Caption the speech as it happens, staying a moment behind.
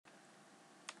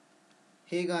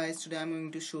Hey guys, today I'm going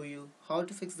to show you how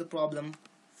to fix the problem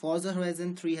Forza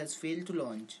Horizon 3 has failed to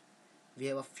launch. We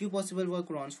have a few possible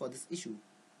workarounds for this issue.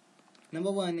 Number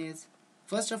 1 is,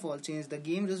 first of all, change the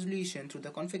game resolution to the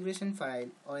configuration file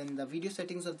or in the video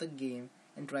settings of the game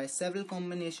and try several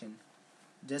combinations.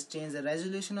 Just change the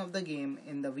resolution of the game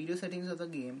in the video settings of the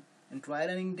game and try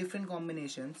running different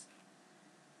combinations,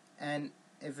 and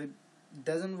if it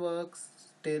doesn't work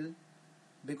still,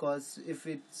 because if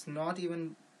it's not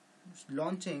even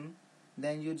launching,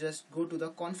 then you just go to the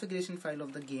configuration file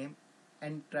of the game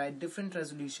and try different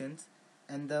resolutions,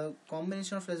 and the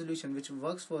combination of resolution which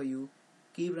works for you,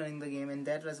 keep running the game in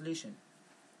that resolution.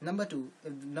 Number 2,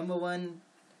 if number 1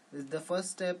 is the first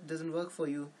step doesn't work for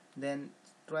you, then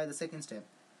try the second step.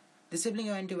 Disabling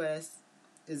your antivirus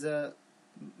is a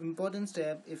important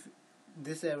step if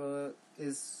this error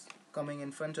is coming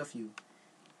in front of you,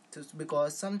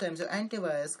 because sometimes your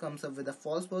antivirus comes up with a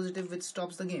false positive which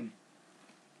stops the game.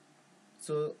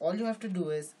 So all you have to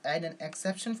do is add an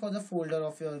exception for the folder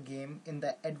of your game in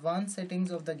the advanced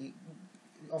settings of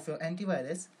of your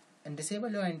antivirus and disable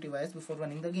your antivirus before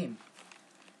running the game.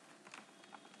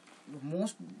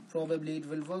 Most probably it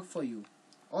will work for you.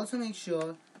 Also make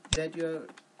sure that you're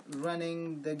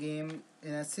running the game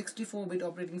in a 64-bit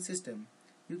operating system.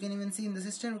 You can even see in the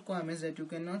system requirements that you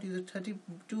cannot use a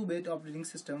 32-bit operating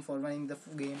system for running the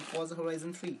game Forza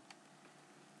Horizon 3.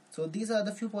 So these are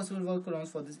the few possible workarounds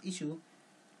for this issue.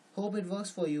 Hope it works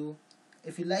for you.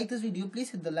 If you like this video,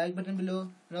 please hit the like button below,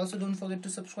 and also don't forget to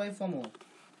subscribe for more.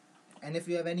 And if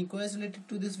you have any queries related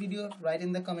to this video, write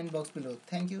in the comment box below.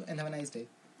 Thank you and have a nice day.